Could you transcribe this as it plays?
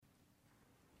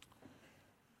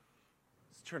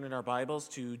Turn in our Bibles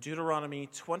to Deuteronomy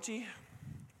 20,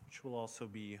 which will also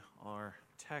be our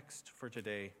text for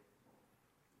today.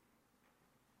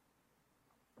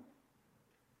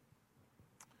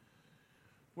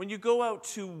 When you go out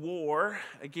to war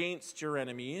against your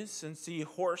enemies and see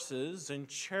horses and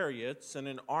chariots and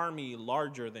an army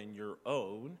larger than your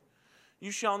own,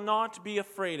 you shall not be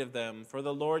afraid of them, for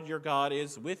the Lord your God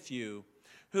is with you,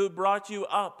 who brought you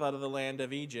up out of the land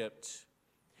of Egypt.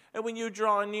 And when you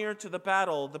draw near to the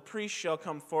battle, the priest shall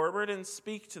come forward and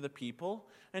speak to the people,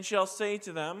 and shall say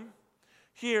to them,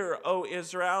 Hear, O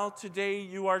Israel, today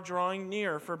you are drawing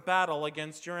near for battle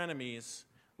against your enemies.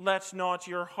 Let not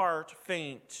your heart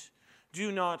faint.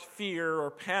 Do not fear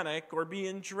or panic or be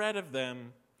in dread of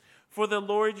them. For the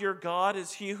Lord your God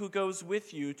is he who goes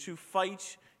with you to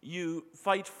fight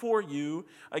for you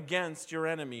against your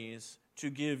enemies, to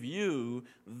give you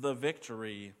the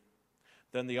victory.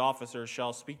 Then the officers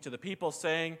shall speak to the people,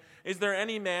 saying, Is there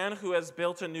any man who has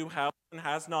built a new house and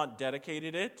has not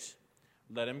dedicated it?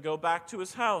 Let him go back to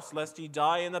his house, lest he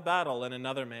die in the battle and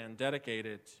another man dedicate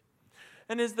it.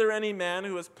 And is there any man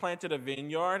who has planted a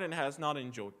vineyard and has not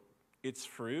enjoyed its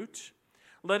fruit?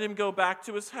 Let him go back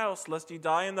to his house, lest he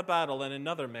die in the battle and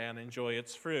another man enjoy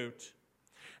its fruit.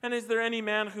 And is there any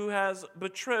man who has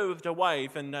betrothed a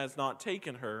wife and has not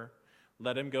taken her?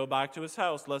 Let him go back to his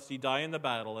house, lest he die in the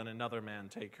battle and another man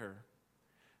take her.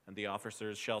 And the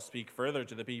officers shall speak further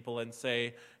to the people and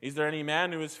say, Is there any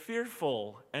man who is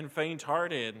fearful and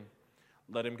faint-hearted?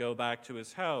 Let him go back to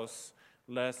his house,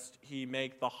 lest he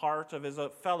make the heart of his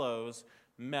fellows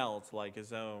melt like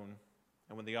his own.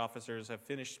 And when the officers have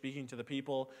finished speaking to the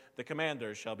people, the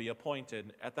commanders shall be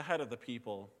appointed at the head of the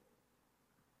people.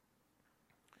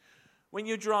 When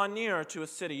you draw near to a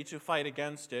city to fight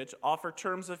against it, offer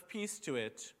terms of peace to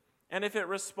it. And if it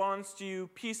responds to you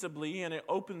peaceably and it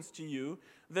opens to you,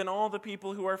 then all the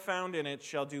people who are found in it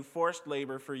shall do forced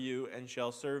labor for you and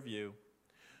shall serve you.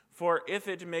 For if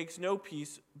it makes no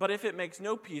peace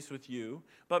with you,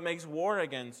 but makes war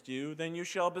against you, then you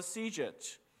shall besiege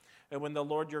it. And when the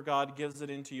Lord your God gives it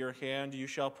into your hand, you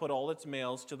shall put all its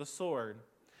males to the sword.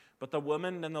 But the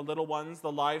women and the little ones,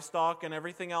 the livestock, and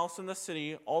everything else in the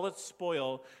city, all its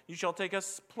spoil, you shall take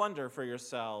as plunder for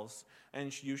yourselves,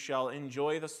 and you shall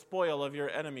enjoy the spoil of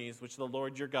your enemies, which the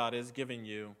Lord your God is giving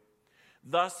you.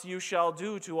 Thus you shall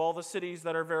do to all the cities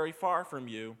that are very far from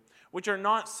you, which are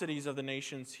not cities of the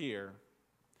nations here.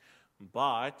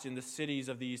 But in the cities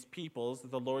of these peoples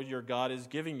that the Lord your God is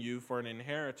giving you for an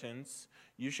inheritance,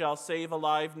 you shall save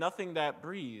alive nothing that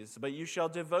breathes, but you shall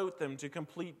devote them to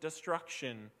complete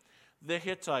destruction. The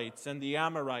Hittites and the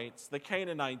Amorites, the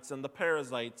Canaanites and the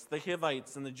Perizzites, the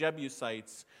Hivites and the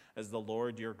Jebusites, as the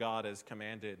Lord your God has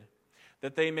commanded,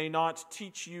 that they may not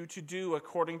teach you to do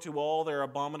according to all their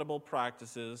abominable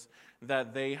practices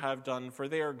that they have done for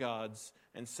their gods,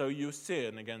 and so you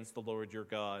sin against the Lord your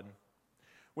God.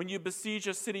 When you besiege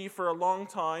a city for a long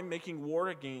time, making war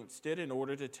against it in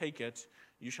order to take it,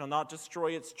 you shall not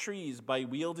destroy its trees by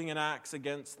wielding an axe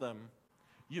against them.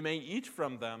 You may eat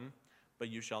from them, but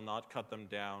you shall not cut them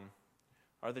down.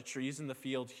 Are the trees in the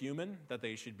field human, that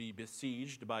they should be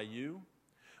besieged by you?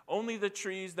 Only the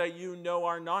trees that you know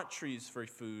are not trees for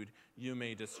food you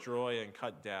may destroy and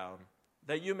cut down,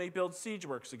 that you may build siege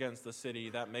works against the city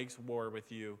that makes war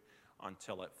with you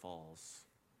until it falls.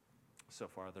 So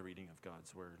far, the reading of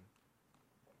God's word.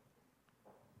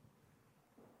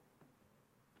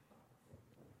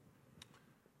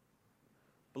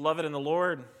 Beloved in the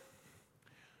Lord,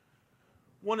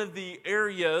 one of the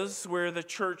areas where the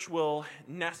church will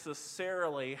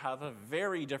necessarily have a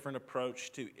very different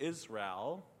approach to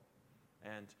Israel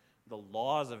and the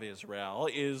laws of Israel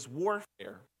is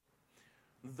warfare.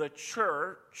 The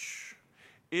church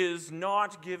is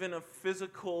not given a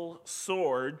physical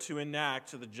sword to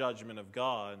enact the judgment of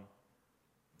God.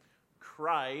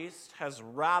 Christ has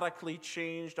radically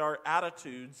changed our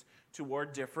attitudes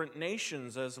toward different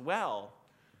nations as well.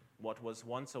 What was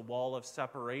once a wall of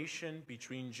separation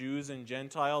between Jews and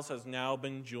Gentiles has now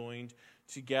been joined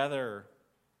together.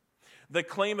 The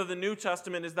claim of the New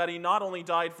Testament is that he not only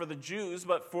died for the Jews,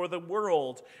 but for the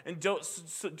world, and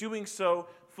doing so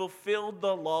fulfilled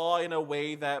the law in a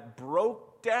way that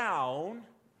broke down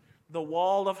the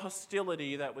wall of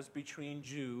hostility that was between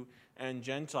Jew and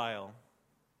Gentile.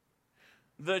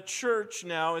 The church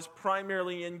now is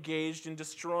primarily engaged in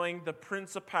destroying the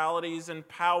principalities and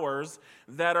powers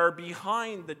that are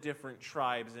behind the different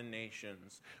tribes and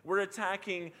nations. We're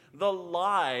attacking the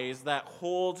lies that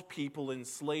hold people in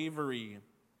slavery.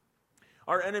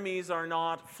 Our enemies are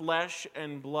not flesh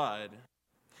and blood.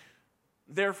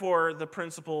 Therefore, the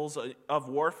principles of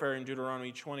warfare in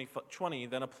Deuteronomy 20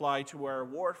 then apply to our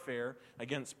warfare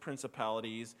against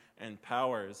principalities and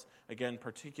powers. Again,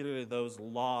 particularly those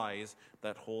lies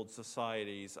that hold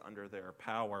societies under their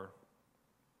power.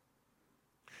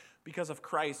 Because of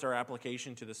Christ, our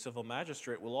application to the civil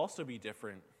magistrate will also be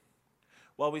different.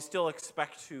 While we still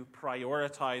expect to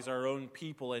prioritize our own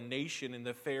people and nation in the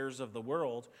affairs of the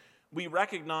world, we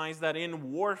recognize that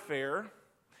in warfare,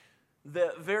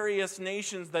 the various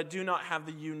nations that do not have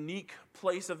the unique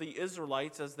place of the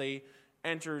Israelites as they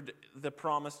entered the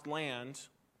promised land,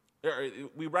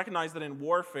 we recognize that in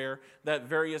warfare that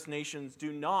various nations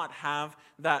do not have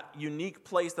that unique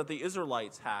place that the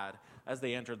Israelites had as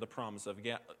they entered the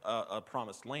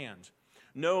promised land.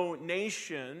 No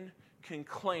nation can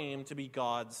claim to be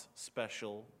God's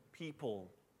special people.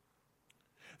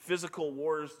 Physical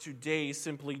wars today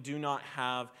simply do not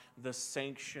have the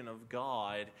sanction of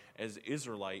God as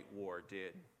Israelite war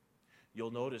did. You'll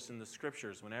notice in the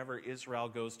scriptures, whenever Israel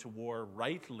goes to war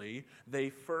rightly, they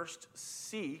first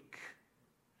seek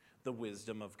the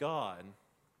wisdom of God.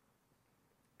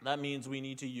 That means we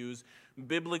need to use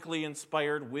biblically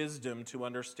inspired wisdom to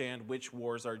understand which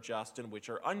wars are just and which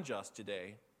are unjust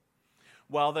today.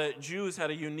 While the Jews had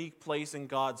a unique place in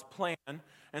God's plan,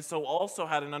 and so also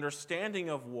had an understanding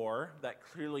of war that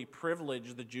clearly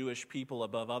privileged the Jewish people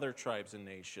above other tribes and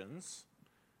nations,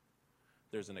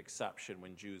 there's an exception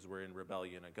when Jews were in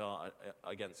rebellion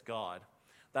against God.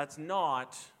 That's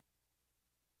not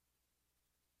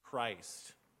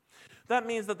Christ. That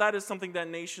means that is something that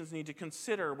nations need to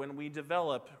consider when we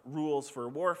develop rules for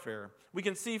warfare. We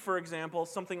can see, for example,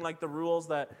 something like the rules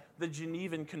that the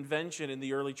Genevan Convention in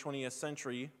the early 20th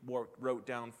century wrote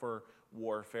down for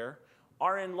warfare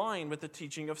are in line with the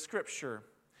teaching of Scripture,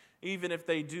 even if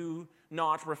they do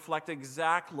not reflect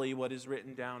exactly what is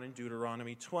written down in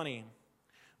Deuteronomy 20.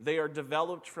 They are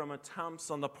developed from attempts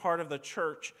on the part of the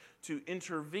church to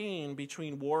intervene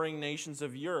between warring nations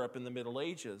of Europe in the Middle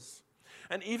Ages.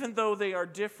 And even though they are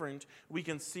different, we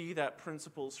can see that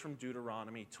principles from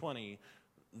Deuteronomy 20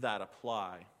 that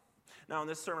apply. Now, in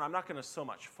this sermon, I'm not going to so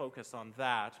much focus on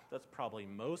that. That's probably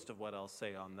most of what I'll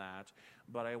say on that.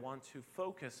 But I want to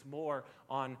focus more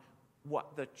on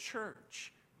what the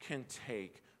church can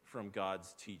take from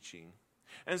God's teaching.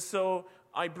 And so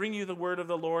I bring you the word of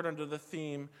the Lord under the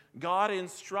theme, God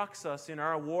instructs us in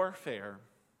our warfare.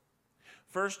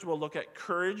 First, we'll look at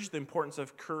courage, the importance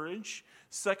of courage.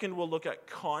 Second, we'll look at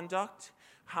conduct,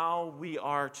 how we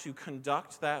are to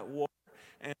conduct that war.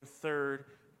 And third,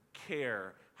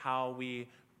 care, how we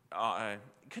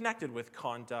connected with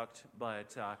conduct,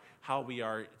 but how we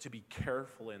are to be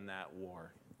careful in that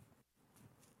war.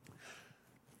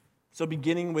 So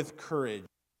beginning with courage.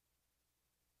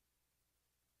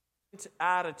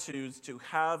 Attitudes to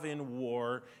have in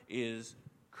war is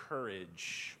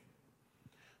courage.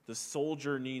 The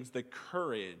soldier needs the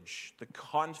courage, the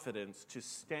confidence to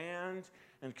stand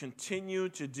and continue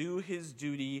to do his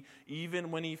duty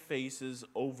even when he faces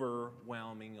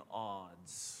overwhelming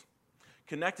odds.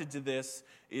 Connected to this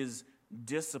is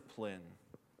discipline,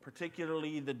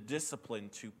 particularly the discipline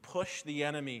to push the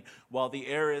enemy while the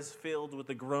air is filled with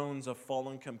the groans of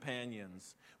fallen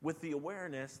companions, with the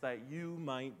awareness that you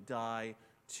might die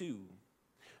too.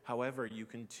 However, you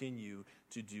continue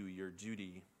to do your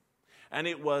duty. And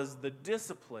it was the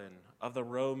discipline of the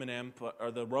Roman Empire,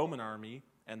 or the Roman army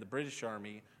and the British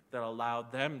army that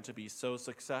allowed them to be so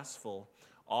successful,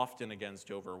 often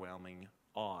against overwhelming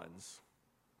odds.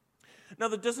 Now,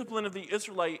 the discipline of the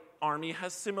Israelite army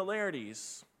has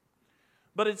similarities,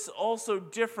 but it's also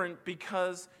different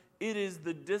because it is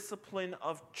the discipline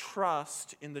of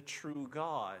trust in the true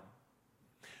God.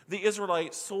 The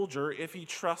Israelite soldier, if he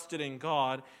trusted in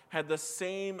God, had the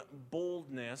same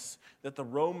boldness that the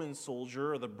Roman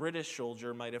soldier or the British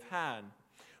soldier might have had.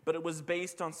 But it was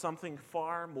based on something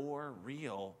far more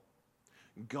real.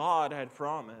 God had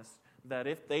promised that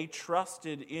if they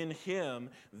trusted in him,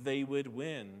 they would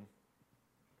win.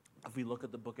 If we look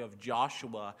at the book of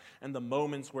Joshua and the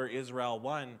moments where Israel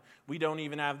won, we don't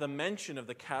even have the mention of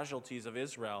the casualties of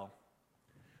Israel.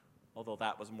 Although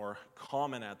that was more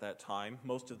common at that time,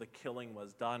 most of the killing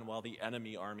was done while the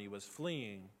enemy army was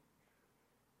fleeing.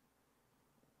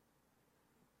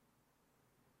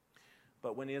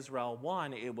 But when Israel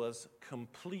won, it was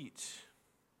complete.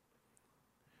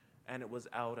 And it was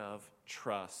out of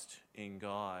trust in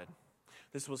God.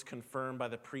 This was confirmed by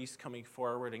the priest coming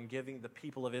forward and giving the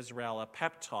people of Israel a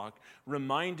pep talk,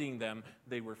 reminding them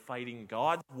they were fighting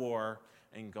God's war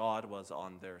and God was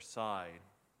on their side.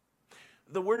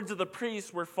 The words of the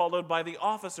priest were followed by the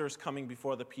officers coming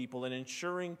before the people and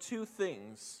ensuring two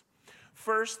things.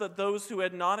 First, that those who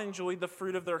had not enjoyed the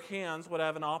fruit of their hands would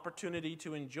have an opportunity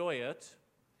to enjoy it.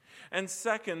 And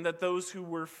second, that those who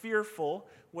were fearful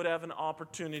would have an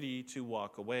opportunity to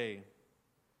walk away.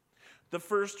 The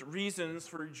first reasons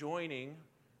for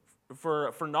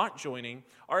not joining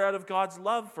are out of God's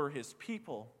love for his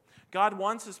people. God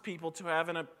wants his people to have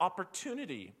an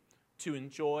opportunity to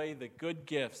enjoy the good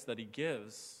gifts that he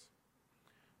gives.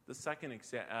 The second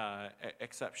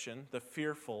exception, the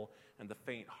fearful and the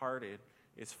faint-hearted,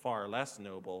 is far less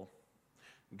noble.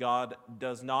 God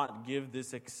does not give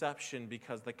this exception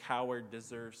because the coward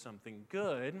deserves something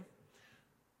good.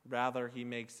 Rather, he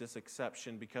makes this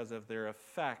exception because of their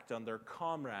effect on their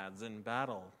comrades in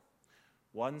battle.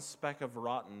 One speck of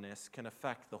rottenness can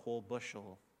affect the whole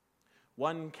bushel.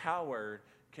 One coward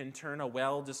can turn a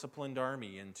well-disciplined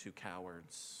army into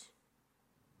cowards.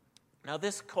 Now,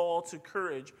 this call to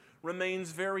courage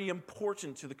remains very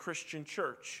important to the Christian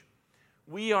church.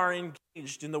 We are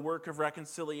engaged in the work of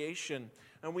reconciliation,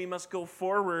 and we must go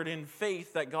forward in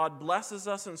faith that God blesses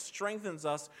us and strengthens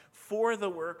us for the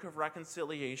work of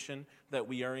reconciliation that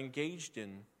we are engaged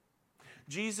in.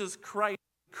 Jesus Christ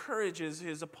encourages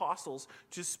his apostles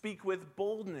to speak with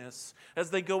boldness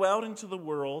as they go out into the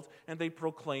world and they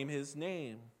proclaim his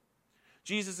name.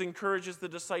 Jesus encourages the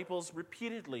disciples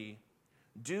repeatedly,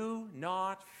 do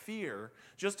not fear,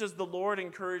 just as the Lord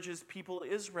encourages people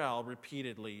Israel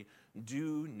repeatedly,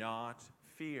 do not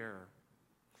fear.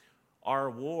 Our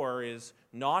war is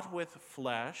not with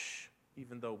flesh,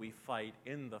 even though we fight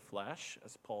in the flesh,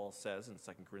 as Paul says in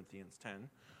 2 Corinthians 10.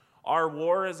 Our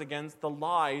war is against the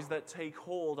lies that take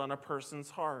hold on a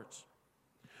person's heart.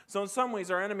 So in some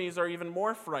ways, our enemies are even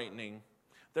more frightening.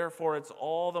 Therefore, it's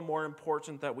all the more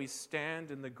important that we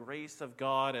stand in the grace of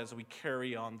God as we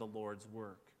carry on the Lord's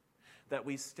work, that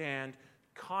we stand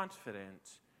confident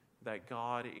that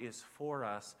God is for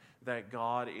us, that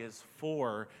God is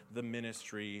for the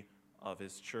ministry of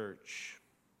his church.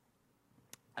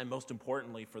 And most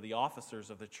importantly, for the officers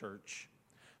of the church.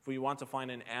 If we want to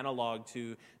find an analog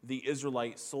to the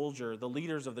Israelite soldier, the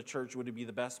leaders of the church would be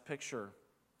the best picture.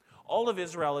 All of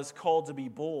Israel is called to be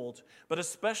bold, but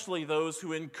especially those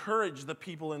who encourage the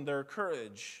people in their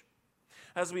courage.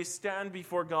 As we stand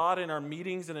before God in our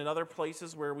meetings and in other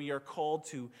places where we are called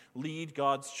to lead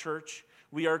God's church,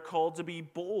 we are called to be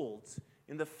bold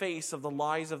in the face of the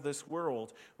lies of this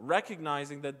world,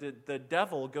 recognizing that the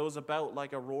devil goes about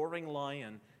like a roaring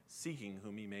lion, seeking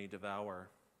whom he may devour.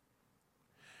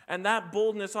 And that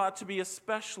boldness ought to be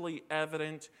especially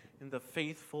evident in the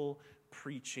faithful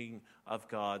preaching of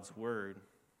God's word.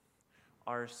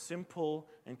 Our simple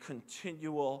and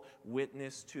continual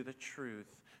witness to the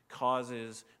truth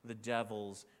causes the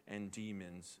devils and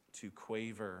demons to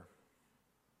quaver.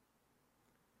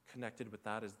 Connected with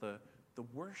that is the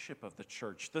worship of the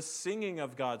church. The singing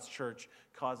of God's church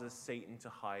causes Satan to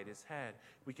hide his head.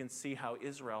 We can see how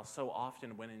Israel so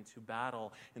often went into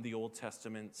battle in the Old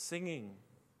Testament singing.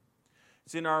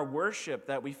 It's in our worship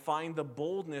that we find the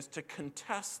boldness to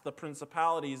contest the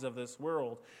principalities of this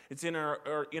world. It's in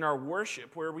our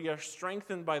worship where we are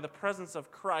strengthened by the presence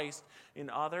of Christ in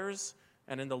others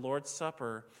and in the Lord's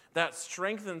Supper. That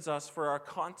strengthens us for our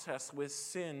contest with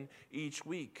sin each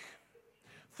week.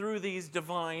 Through these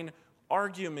divine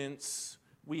arguments,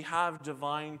 we have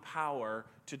divine power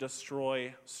to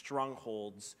destroy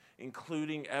strongholds,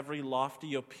 including every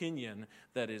lofty opinion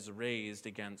that is raised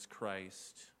against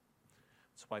Christ.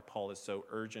 That's why Paul is so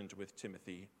urgent with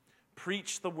Timothy.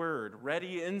 Preach the word,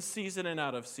 ready in season and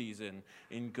out of season,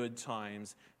 in good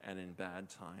times and in bad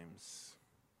times.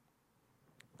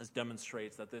 This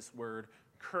demonstrates that this word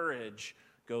courage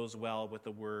goes well with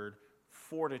the word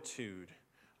fortitude,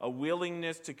 a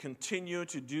willingness to continue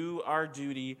to do our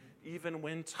duty even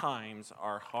when times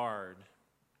are hard.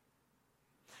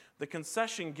 The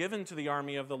concession given to the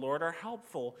army of the Lord are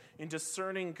helpful in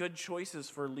discerning good choices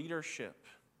for leadership.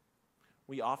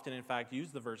 We often, in fact,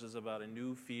 use the verses about a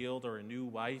new field or a new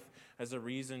wife as a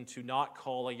reason to not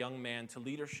call a young man to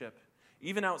leadership,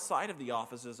 even outside of the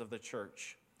offices of the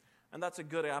church. And that's a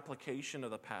good application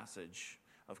of the passage.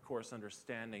 Of course,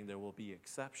 understanding there will be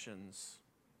exceptions.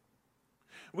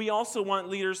 We also want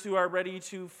leaders who are ready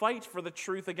to fight for the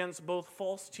truth against both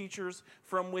false teachers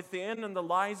from within and the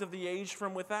lies of the age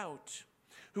from without,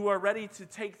 who are ready to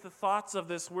take the thoughts of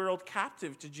this world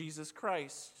captive to Jesus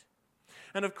Christ.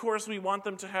 And of course, we want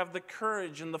them to have the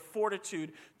courage and the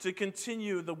fortitude to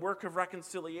continue the work of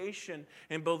reconciliation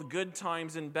in both good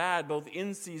times and bad, both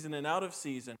in season and out of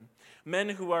season. Men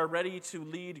who are ready to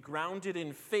lead grounded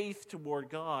in faith toward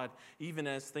God, even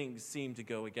as things seem to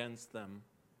go against them.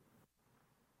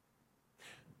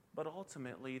 But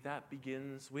ultimately, that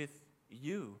begins with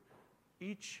you,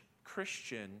 each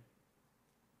Christian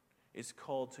is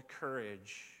called to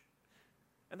courage.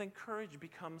 And then courage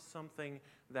becomes something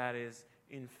that is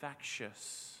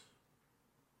infectious.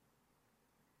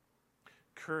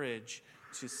 Courage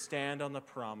to stand on the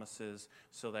promises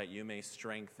so that you may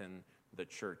strengthen the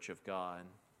church of God.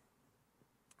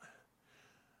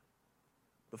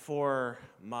 Before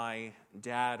my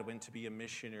dad went to be a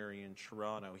missionary in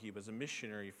Toronto, he was a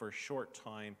missionary for a short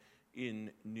time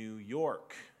in New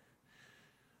York.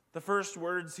 The first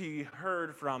words he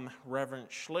heard from Reverend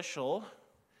Schlichel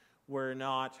were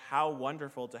not, "How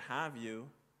wonderful to have you."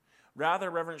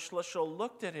 Rather, Reverend Schlichel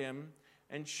looked at him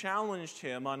and challenged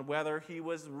him on whether he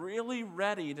was really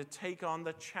ready to take on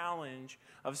the challenge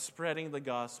of spreading the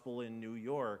gospel in New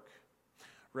York.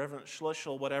 Reverend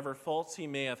Schlichel, whatever faults he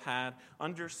may have had,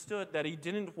 understood that he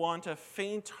didn't want a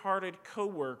faint-hearted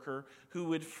co-worker who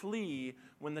would flee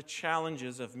when the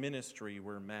challenges of ministry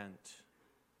were met.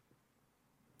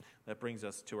 That brings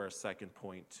us to our second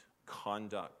point,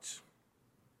 conduct.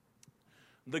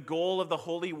 The goal of the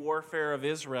holy warfare of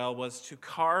Israel was to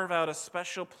carve out a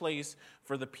special place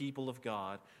for the people of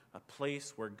God, a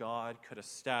place where God could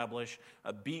establish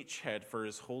a beachhead for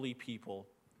his holy people,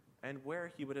 and where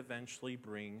he would eventually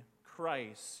bring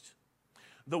Christ.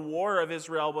 The war of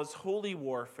Israel was holy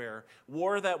warfare,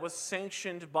 war that was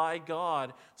sanctioned by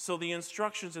God, so the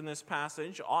instructions in this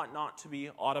passage ought not to be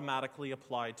automatically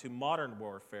applied to modern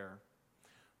warfare,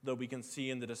 though we can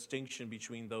see in the distinction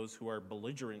between those who are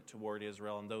belligerent toward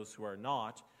Israel and those who are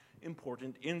not,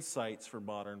 important insights for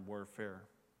modern warfare.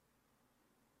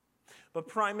 But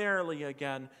primarily,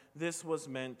 again, this is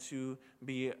meant to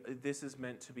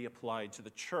be applied to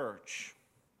the church.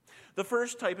 The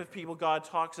first type of people God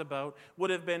talks about would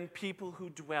have been people who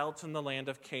dwelt in the land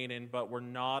of Canaan but were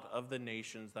not of the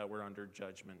nations that were under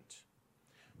judgment.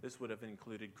 This would have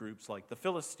included groups like the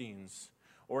Philistines,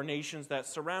 or nations that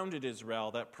surrounded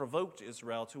Israel, that provoked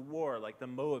Israel to war, like the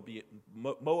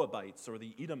Moabites or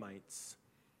the Edomites.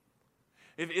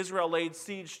 If Israel laid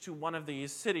siege to one of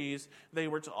these cities, they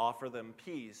were to offer them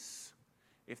peace.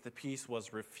 If the peace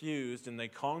was refused and they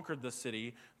conquered the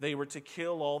city, they were to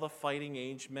kill all the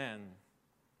fighting-age men.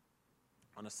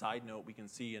 On a side note, we can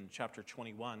see in chapter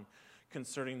 21,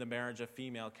 concerning the marriage of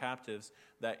female captives,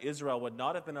 that Israel would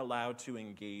not have been allowed to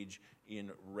engage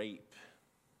in rape.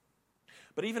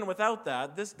 But even without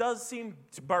that, this does seem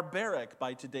barbaric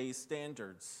by today's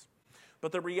standards.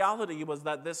 But the reality was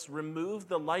that this removed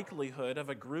the likelihood of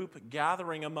a group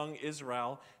gathering among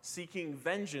Israel seeking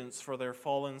vengeance for their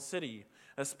fallen city,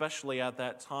 especially at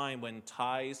that time when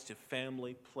ties to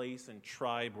family, place, and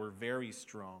tribe were very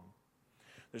strong.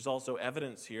 There's also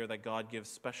evidence here that God gives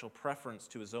special preference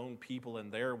to his own people in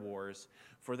their wars,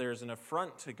 for there's an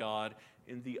affront to God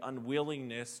in the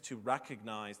unwillingness to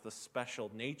recognize the special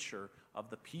nature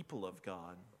of the people of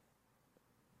God.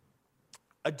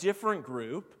 A different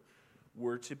group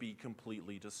were to be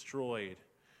completely destroyed.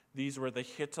 These were the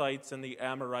Hittites and the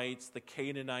Amorites, the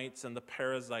Canaanites and the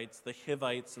Perizzites, the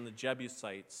Hivites and the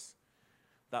Jebusites.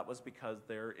 That was because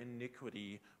their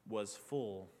iniquity was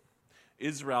full.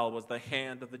 Israel was the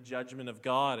hand of the judgment of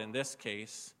God in this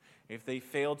case. If they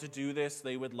failed to do this,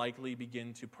 they would likely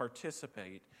begin to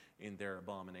participate in their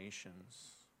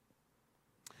abominations.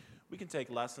 We can take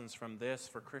lessons from this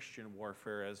for Christian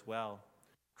warfare as well.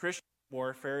 Christian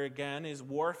warfare, again, is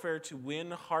warfare to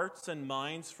win hearts and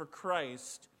minds for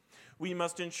Christ. We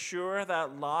must ensure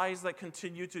that lies that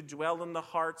continue to dwell in the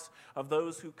hearts of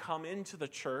those who come into the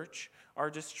church are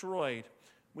destroyed.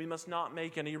 We must not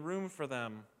make any room for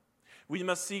them. We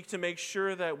must seek to make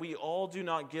sure that we all do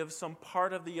not give some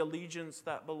part of the allegiance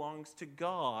that belongs to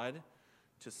God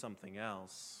to something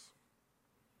else.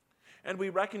 And we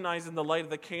recognize in the light of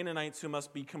the Canaanites who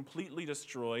must be completely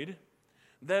destroyed,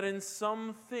 that in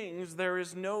some things there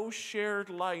is no shared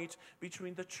light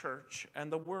between the church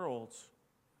and the world.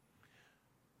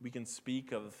 We can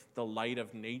speak of the light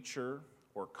of nature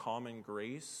or common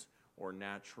grace or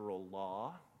natural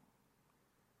law.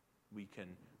 We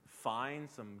can find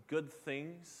some good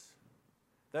things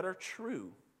that are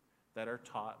true, that are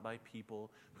taught by people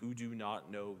who do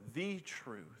not know the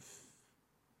truth.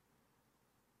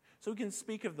 So we can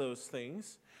speak of those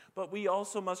things, but we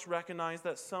also must recognize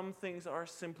that some things are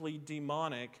simply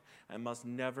demonic and must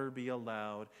never be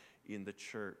allowed in the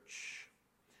church.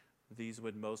 These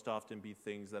would most often be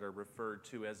things that are referred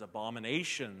to as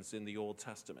abominations in the Old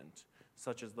Testament,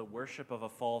 such as the worship of a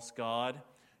false god,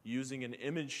 using an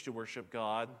image to worship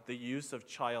God, the use of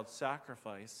child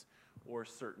sacrifice, or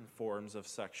certain forms of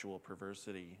sexual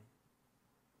perversity.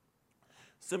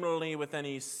 Similarly, with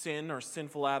any sin or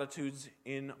sinful attitudes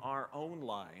in our own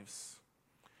lives,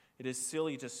 it is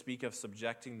silly to speak of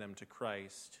subjecting them to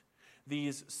Christ.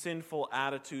 These sinful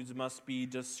attitudes must be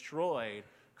destroyed,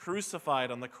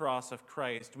 crucified on the cross of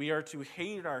Christ. We are to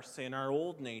hate our sin, our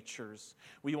old natures.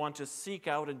 We want to seek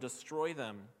out and destroy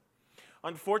them.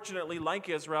 Unfortunately, like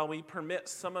Israel, we permit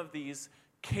some of these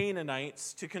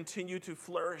Canaanites to continue to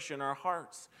flourish in our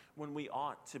hearts when we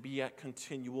ought to be at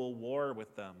continual war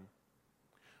with them.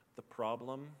 The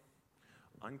problem?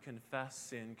 Unconfessed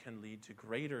sin can lead to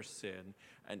greater sin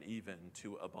and even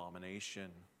to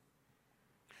abomination.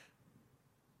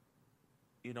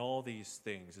 In all these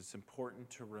things, it's important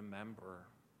to remember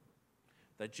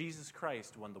that Jesus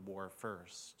Christ won the war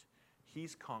first.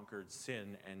 He's conquered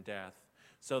sin and death,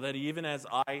 so that even as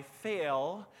I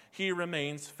fail, he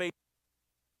remains faithful.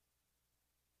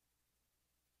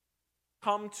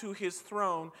 Come to his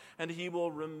throne, and he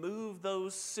will remove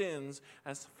those sins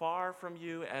as far from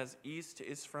you as east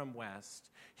is from west.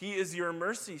 He is your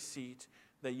mercy seat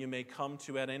that you may come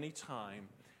to at any time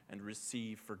and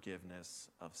receive forgiveness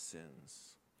of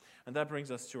sins. And that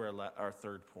brings us to our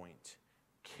third point,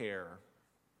 care.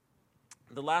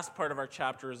 The last part of our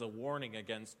chapter is a warning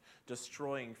against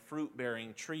destroying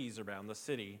fruit-bearing trees around the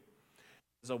city.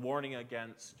 It's a warning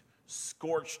against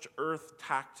scorched earth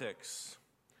tactics.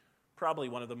 Probably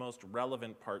one of the most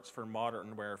relevant parts for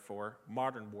modern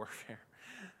warfare,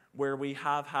 where we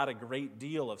have had a great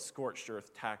deal of scorched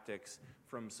earth tactics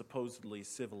from supposedly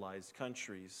civilized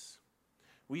countries.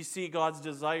 We see God's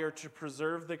desire to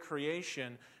preserve the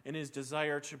creation and his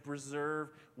desire to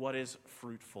preserve what is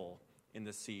fruitful in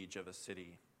the siege of a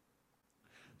city.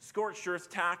 Scorched earth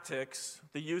tactics,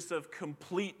 the use of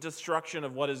complete destruction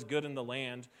of what is good in the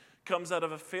land, comes out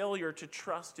of a failure to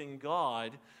trust in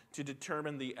God to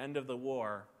determine the end of the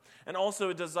war, and also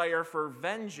a desire for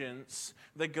vengeance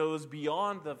that goes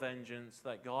beyond the vengeance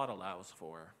that God allows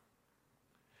for.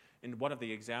 In one of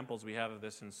the examples we have of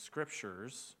this in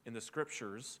the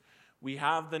scriptures, we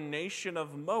have the nation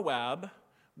of Moab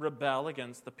rebel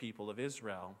against the people of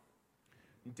Israel.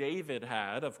 David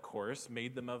had, of course,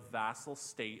 made them a vassal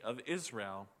state of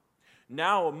Israel.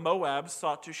 Now Moab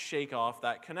sought to shake off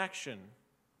that connection.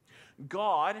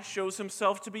 God shows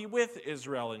himself to be with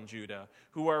Israel and Judah,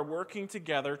 who are working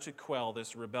together to quell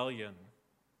this rebellion.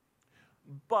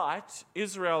 But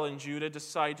Israel and Judah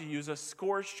decide to use a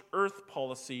scorched earth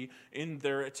policy in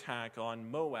their attack on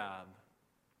Moab.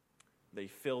 They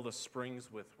fill the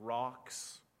springs with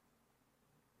rocks.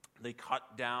 They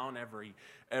cut down every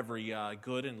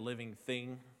good and living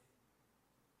thing.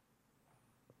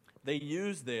 They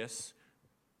use this,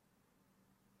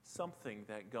 something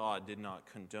that God did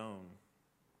not condone.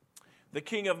 The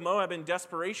king of Moab, in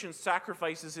desperation,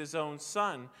 sacrifices his own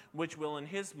son, which will, in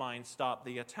his mind, stop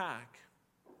the attack.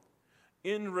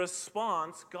 In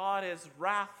response, God is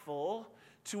wrathful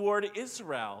toward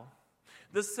Israel.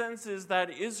 The sense is that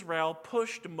Israel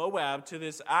pushed Moab to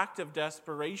this act of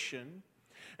desperation,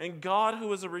 and God, who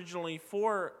was originally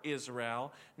for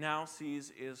Israel, now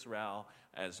sees Israel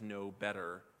as no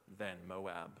better than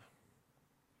Moab.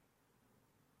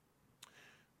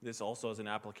 This also is an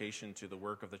application to the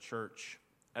work of the church.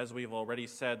 As we've already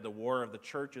said, the war of the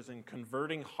church is in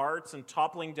converting hearts and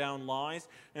toppling down lies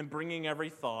and bringing every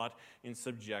thought in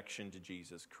subjection to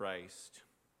Jesus Christ.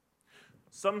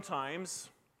 Sometimes,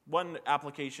 one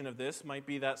application of this might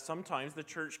be that sometimes the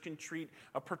church can treat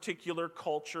a particular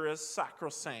culture as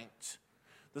sacrosanct.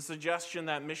 The suggestion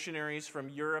that missionaries from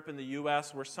Europe and the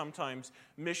U.S. were sometimes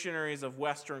missionaries of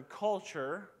Western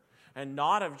culture and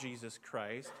not of Jesus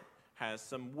Christ has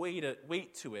some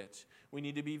weight to it. We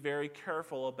need to be very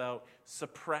careful about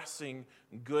suppressing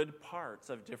good parts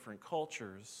of different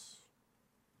cultures.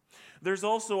 There's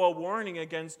also a warning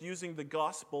against using the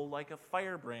gospel like a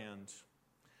firebrand.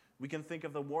 We can think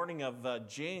of the warning of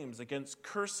James against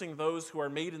cursing those who are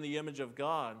made in the image of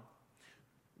God.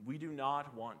 We do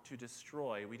not want to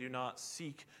destroy. We do not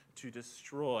seek to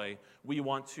destroy. We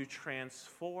want to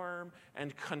transform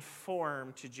and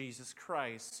conform to Jesus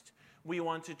Christ. We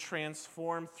want to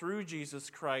transform through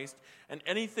Jesus Christ, and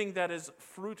anything that is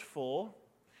fruitful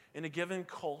in a given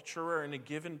culture or in a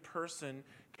given person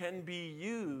can be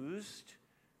used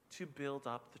to build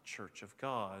up the church of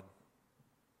God.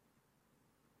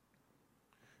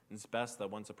 It's best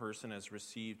that once a person has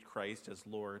received Christ as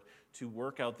Lord, to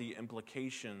work out the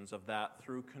implications of that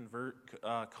through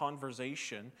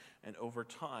conversation and over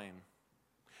time.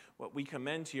 What we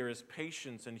commend here is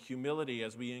patience and humility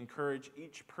as we encourage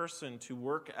each person to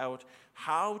work out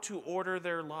how to order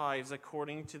their lives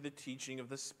according to the teaching of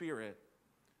the Spirit.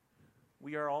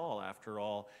 We are all, after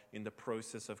all, in the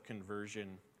process of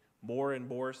conversion, more and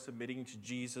more submitting to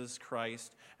Jesus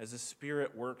Christ as the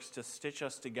Spirit works to stitch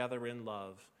us together in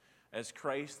love as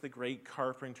Christ, the great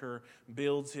carpenter,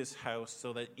 builds his house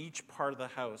so that each part of the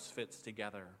house fits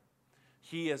together.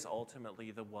 He is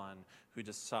ultimately the one who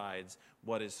decides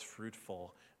what is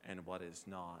fruitful and what is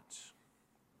not.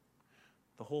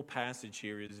 The whole passage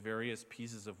here is various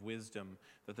pieces of wisdom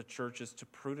that the church is to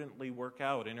prudently work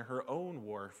out in her own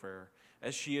warfare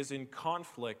as she is in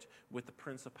conflict with the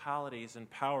principalities and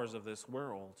powers of this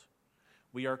world.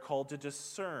 We are called to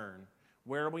discern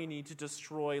where we need to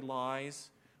destroy lies,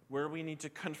 where we need to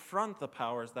confront the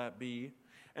powers that be,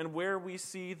 and where we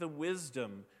see the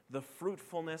wisdom, the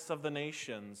fruitfulness of the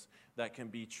nations that can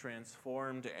be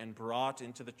transformed and brought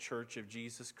into the church of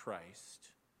Jesus Christ,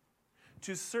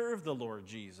 to serve the Lord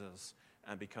Jesus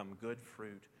and become good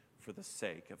fruit for the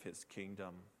sake of his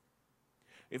kingdom.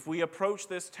 If we approach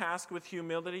this task with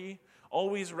humility,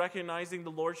 always recognizing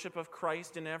the lordship of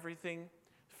Christ in everything,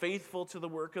 faithful to the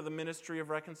work of the ministry of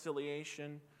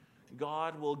reconciliation,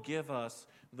 God will give us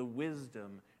the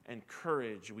wisdom and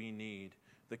courage we need,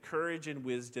 the courage and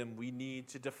wisdom we need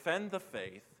to defend the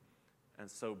faith and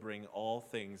so bring all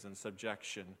things in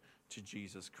subjection to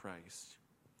Jesus Christ.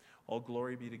 All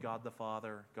glory be to God the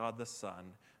Father, God the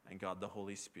Son, and God the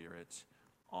Holy Spirit.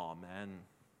 Amen.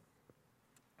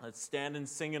 Let's stand and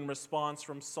sing in response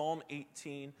from Psalm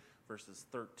 18, verses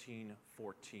 13,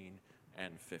 14,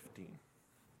 and 15.